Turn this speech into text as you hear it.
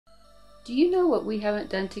Do you know what we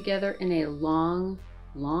haven't done together in a long,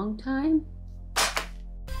 long time?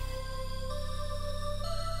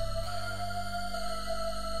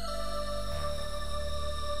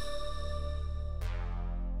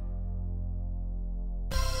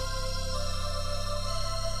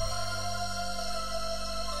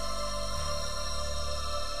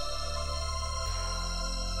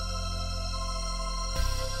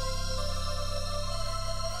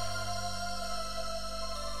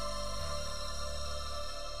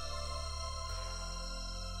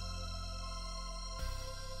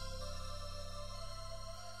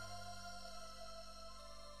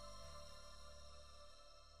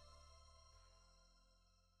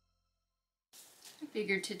 I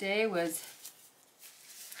figured today was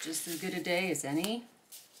just as good a day as any.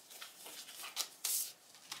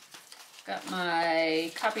 Got my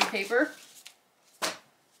copy paper,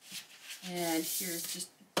 and here's just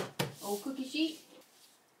old cookie sheet,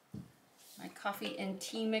 my coffee and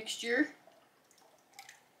tea mixture,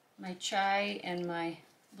 my chai, and my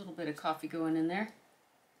little bit of coffee going in there,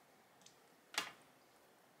 a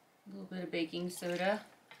little bit of baking soda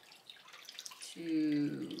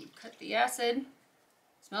to cut the acid.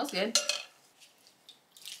 Smells good.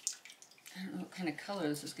 I don't know what kind of color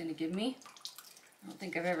this is going to give me. I don't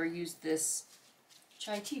think I've ever used this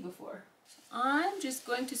chai tea before. So I'm just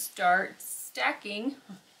going to start stacking.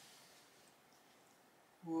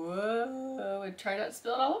 Whoa, and try not to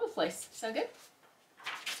spill it all over the place. Sound good?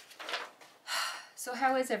 So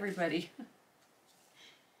how is everybody?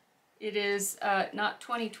 It is not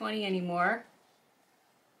 2020 anymore.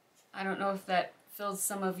 I don't know if that fills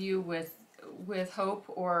some of you with hope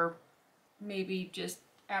or maybe just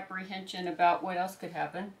apprehension about what else could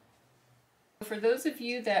happen. For those of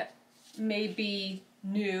you that may be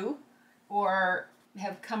new or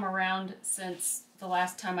have come around since the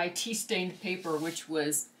last time I tea stained paper, which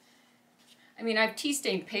was, I mean, I've tea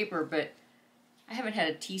stained paper, but I haven't had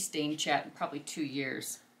a tea stain chat in probably 2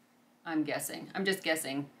 years. I'm guessing. I'm just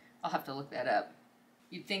guessing. I'll have to look that up.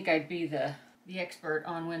 You'd think I'd be the expert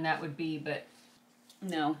on when that would be, but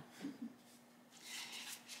no.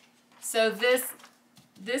 So this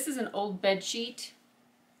is an old bed sheet.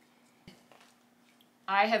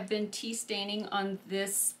 I have been tea staining on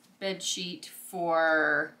this bed sheet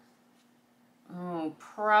for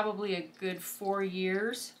probably a good 4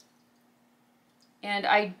 years. And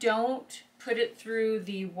I don't put it through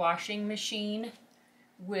the washing machine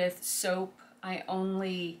with soap. I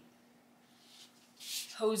only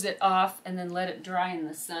hose it off and then let it dry in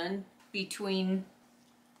the sun between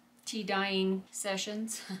tea dyeing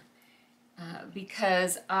sessions.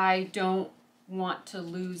 Because I don't want to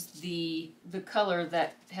lose the color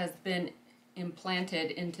that has been implanted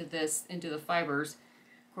into the fibers.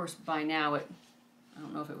 Of course, by now I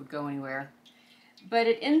don't know if it would go anywhere. But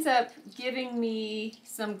it ends up giving me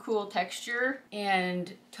some cool texture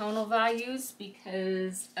and tonal values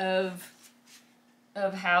because of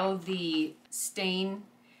how the stain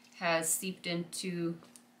has seeped into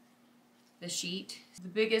the sheet. The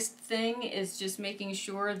biggest thing is just making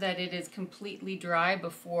sure that it is completely dry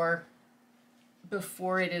before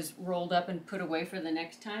it is rolled up and put away for the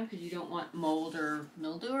next time, because you don't want mold or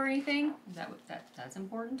mildew or anything. That's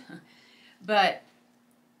important. But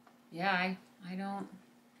yeah, I don't,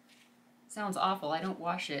 sounds awful. I don't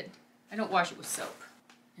wash it. I don't wash it with soap.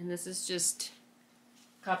 And this is just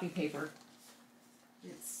copy paper.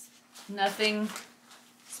 It's nothing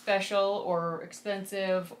special or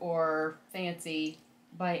expensive or fancy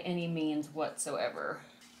by any means whatsoever.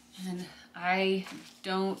 And I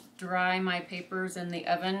don't dry my papers in the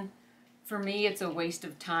oven. For me, it's a waste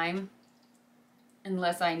of time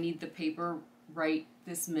unless I need the paper right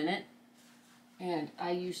this minute. And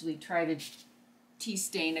I usually try to tea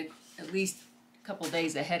stain at least a couple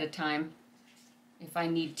days ahead of time if I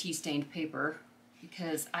need tea stained paper,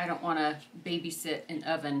 because I don't want to babysit an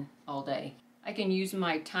oven all day. I can use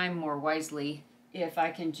my time more wisely if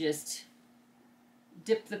I can just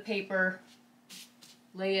dip the paper,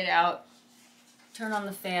 lay it out, turn on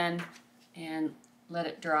the fan, and let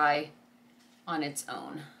it dry on its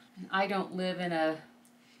own. And I don't live in a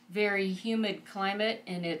very humid climate,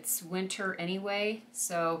 and it's winter anyway,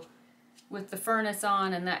 so with the furnace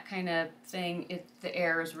on and that kind of thing, the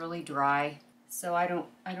air is really dry. So I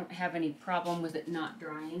don't have any problem with it not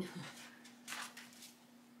drying.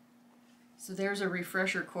 So there's a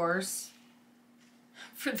refresher course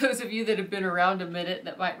for those of you that have been around a minute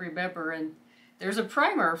that might remember, and there's a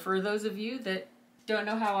primer for those of you that don't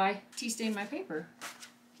know how I tea stain my paper.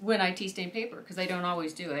 When I tea stain paper, because I don't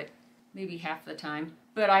always do it, maybe half the time.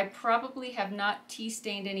 But I probably have not tea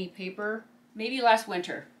stained any paper, maybe last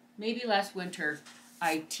winter.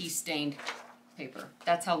 I tea stained paper.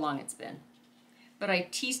 That's how long it's been. But I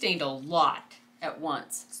tea stained a lot at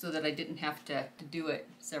once so that I didn't have to do it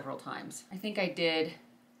several times. I think I did,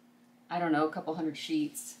 I don't know, a couple hundred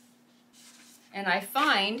sheets. And I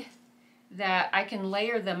find that I can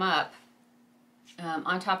layer them up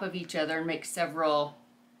on top of each other and make several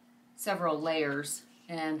layers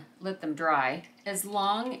and let them dry, as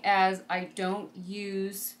long as I don't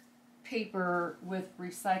use paper with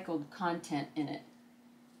recycled content in it.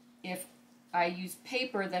 If I use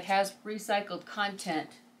paper that has recycled content,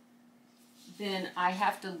 then I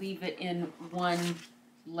have to leave it in one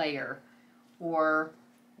layer, or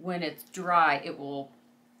when it's dry,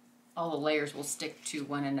 all the layers will stick to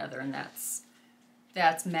one another, and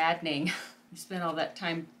that's maddening. You spend all that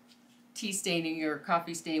time tea staining or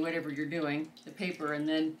coffee staining, whatever you're doing, the paper, and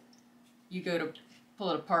then you go to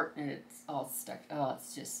pull it apart and it's all stuck. Oh,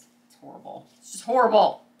 it's horrible. It's just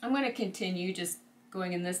horrible. I'm going to continue just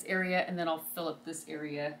going in this area, and then I'll fill up this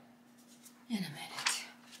area in a minute.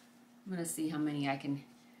 I'm going to see how many I can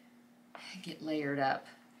get layered up.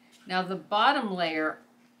 Now the bottom layer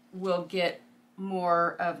will get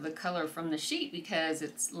more of the color from the sheet because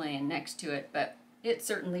it's laying next to it, but it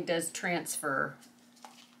certainly does transfer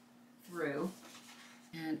through.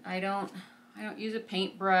 And I don't use a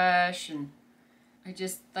paintbrush, and I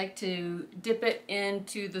just like to dip it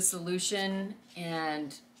into the solution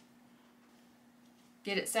and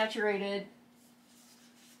get it saturated,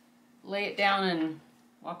 lay it down, and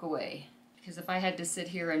walk away. Because if I had to sit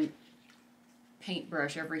here and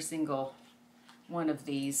paintbrush every single one of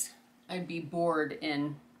these, I'd be bored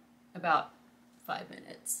in about 5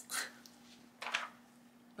 minutes.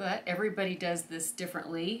 But everybody does this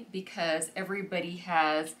differently because everybody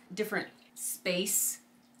has different space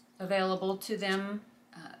available to them.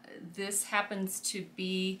 This happens to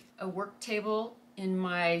be a work table in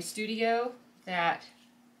my studio that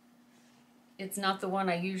it's not the one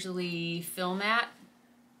I usually film at.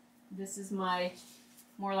 This is my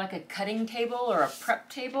more like a cutting table or a prep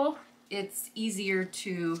table. It's easier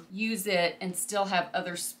to use it and still have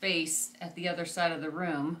other space at the other side of the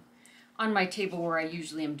room on my table where I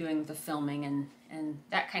usually am doing the filming and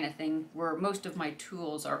that kind of thing, where most of my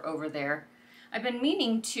tools are over there. I've been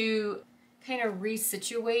meaning to kind of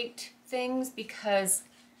resituate things because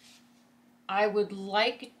I would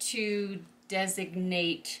like to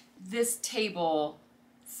designate this table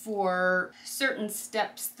for certain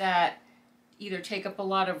steps that either take up a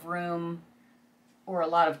lot of room or a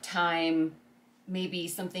lot of time. Maybe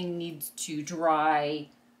something needs to dry,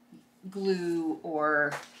 glue,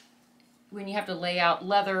 or when you have to lay out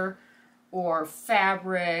leather or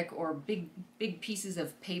fabric or big pieces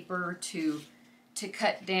of paper to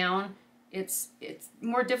cut down. It's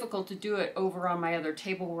more difficult to do it over on my other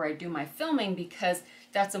table where I do my filming because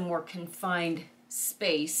that's a more confined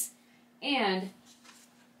space. And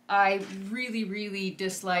I really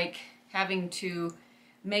dislike having to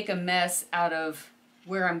make a mess out of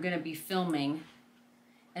where I'm going to be filming,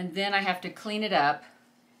 and then I have to clean it up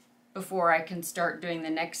before I can start doing the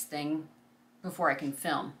next thing before I can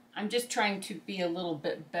film. I'm just trying to be a little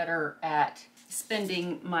bit better at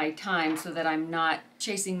spending my time so that I'm not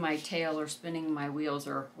chasing my tail or spinning my wheels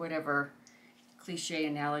or whatever cliche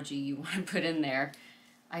analogy you want to put in there.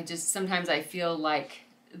 Sometimes I feel like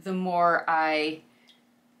the more I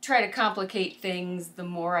try to complicate things, the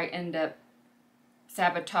more I end up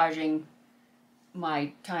sabotaging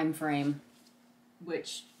my time frame,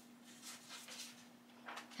 which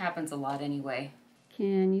happens a lot anyway.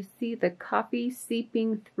 Can you see the coffee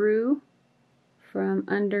seeping through from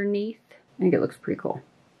underneath? I think it looks pretty cool.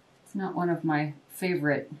 It's not one of my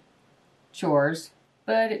favorite chores,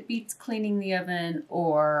 but it beats cleaning the oven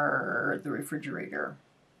or the refrigerator,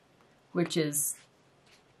 which is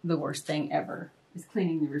the worst thing ever, is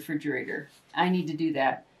cleaning the refrigerator. I need to do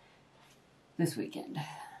that this weekend.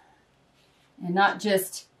 And not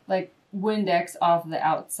just like Windex off the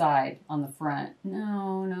outside on the front.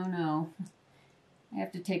 No. I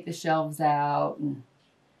have to take the shelves out and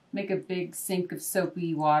make a big sink of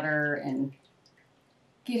soapy water and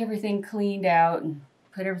get everything cleaned out and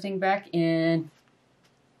put everything back in.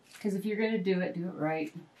 Because if you're going to do it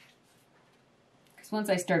right. Because once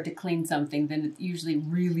I start to clean something, then it usually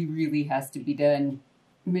really has to be done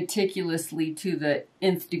meticulously to the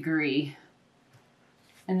nth degree.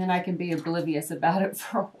 And then I can be oblivious about it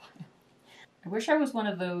for a while. I wish I was one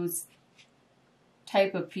of those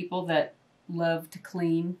type of people that love to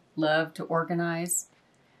clean, love to organize.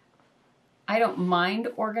 I don't mind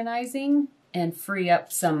organizing and free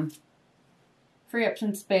up some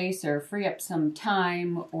space or free up some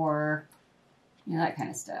time or that kind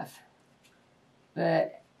of stuff.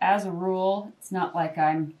 But as a rule, it's not like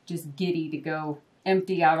I'm just giddy to go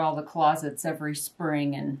empty out all the closets every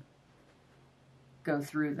spring and go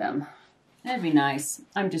through them. That'd be nice.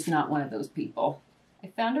 I'm just not one of those people. I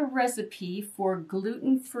found a recipe for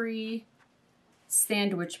gluten-free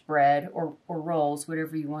sandwich bread or rolls,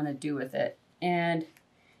 whatever you want to do with it. And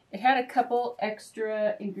it had a couple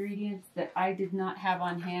extra ingredients that I did not have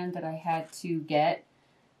on hand that I had to get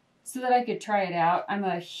so that I could try it out. I'm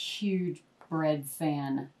a huge bread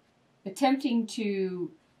fan. Attempting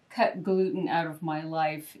to cut gluten out of my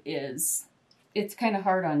life it's kind of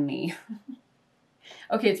hard on me.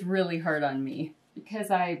 Okay, it's really hard on me.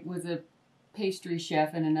 Because I was a pastry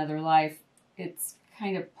chef in another life, it's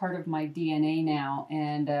kind of part of my DNA now.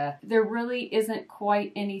 And there really isn't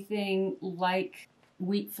quite anything like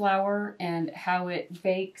wheat flour and how it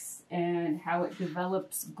bakes and how it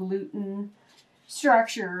develops gluten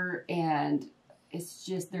structure, and it's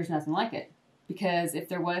just, there's nothing like it. Because if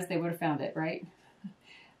there was, they would have found it, right?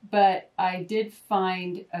 But I did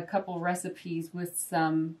find a couple recipes with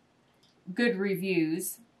some good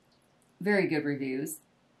reviews, very good reviews.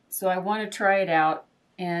 So I want to try it out,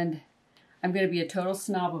 and I'm going to be a total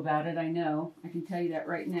snob about it, I know. I can tell you that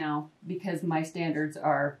right now, because my standards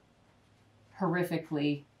are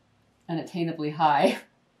horrifically, unattainably high.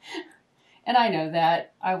 And I know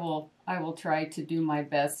that. I will try to do my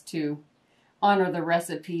best to honor the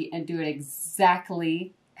recipe and do it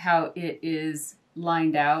exactly how it is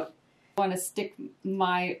lined out. I want to stick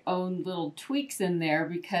my own little tweaks in there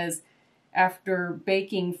because after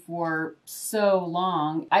baking for so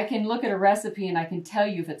long, I can look at a recipe and I can tell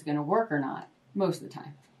you if it's going to work or not, most of the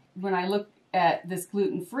time. When I look at this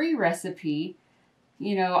gluten-free recipe,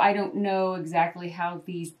 you know, I don't know exactly how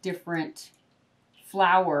these different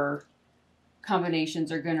flour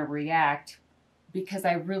combinations are going to react because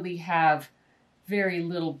I really have very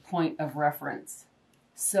little point of reference.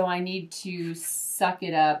 So I need to suck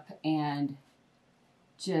it up and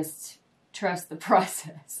just trust the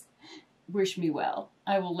process. Wish me well.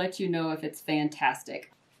 I will let you know if it's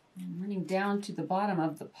fantastic. I'm running down to the bottom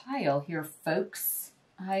of the pile here, folks.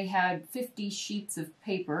 I had 50 sheets of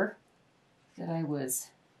paper that I was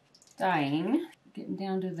dyeing. Getting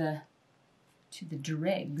down to the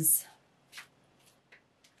dregs.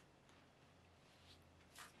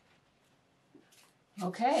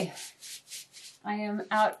 Okay, I am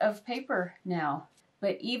out of paper now.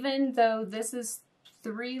 But even though this is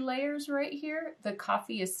 3 layers right here, the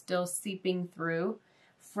coffee is still seeping through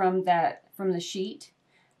from the sheet.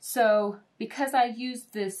 So because I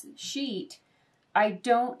used this sheet, I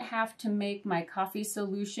don't have to make my coffee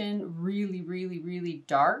solution really, really, really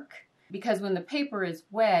dark, because when the paper is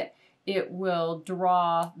wet, it will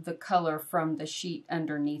draw the color from the sheet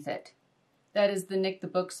underneath it. That is the Nick the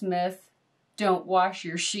Booksmith don't wash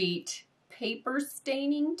your sheet paper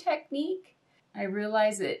staining technique. I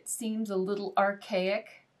realize it seems a little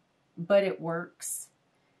archaic, but it works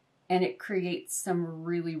and it creates some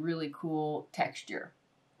really, really cool texture.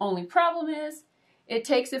 Only problem is it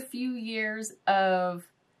takes a few years of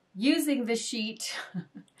using the sheet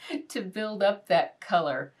to build up that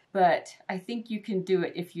color, but I think you can do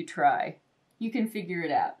it if you try. You can figure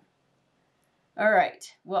it out. All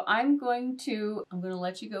right, well, I'm going to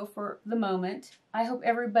let you go for the moment. I hope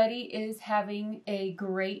everybody is having a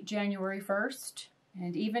great January 1st.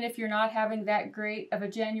 And even if you're not having that great of a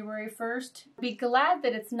January 1st, be glad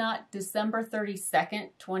that it's not December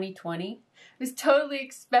 32nd, 2020. I was totally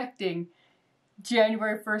expecting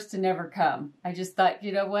January 1st to never come. I just thought,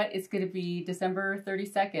 you know what, it's going to be December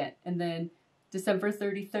 32nd and then December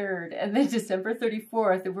 33rd and then December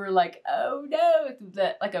 34th. And we're like, oh no,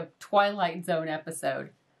 like a Twilight Zone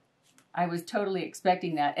episode. I was totally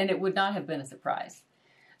expecting that, and it would not have been a surprise.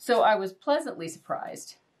 So I was pleasantly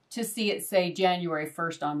surprised to see it say January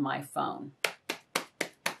 1st on my phone.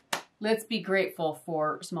 Let's be grateful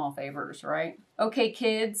for small favors, right? Okay,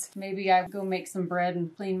 kids, maybe I go make some bread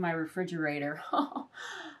and clean my refrigerator.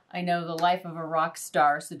 I know the life of a rock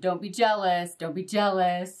star, so don't be jealous. Don't be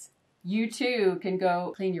jealous. You too can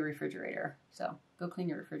go clean your refrigerator. So go clean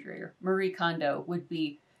your refrigerator. Marie Kondo would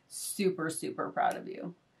be super, super proud of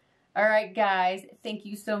you. All right, guys, thank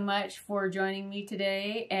you so much for joining me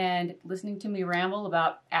today and listening to me ramble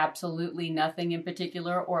about absolutely nothing in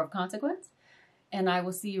particular or of consequence. And I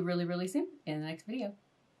will see you really, really soon in the next video.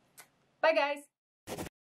 Bye, guys.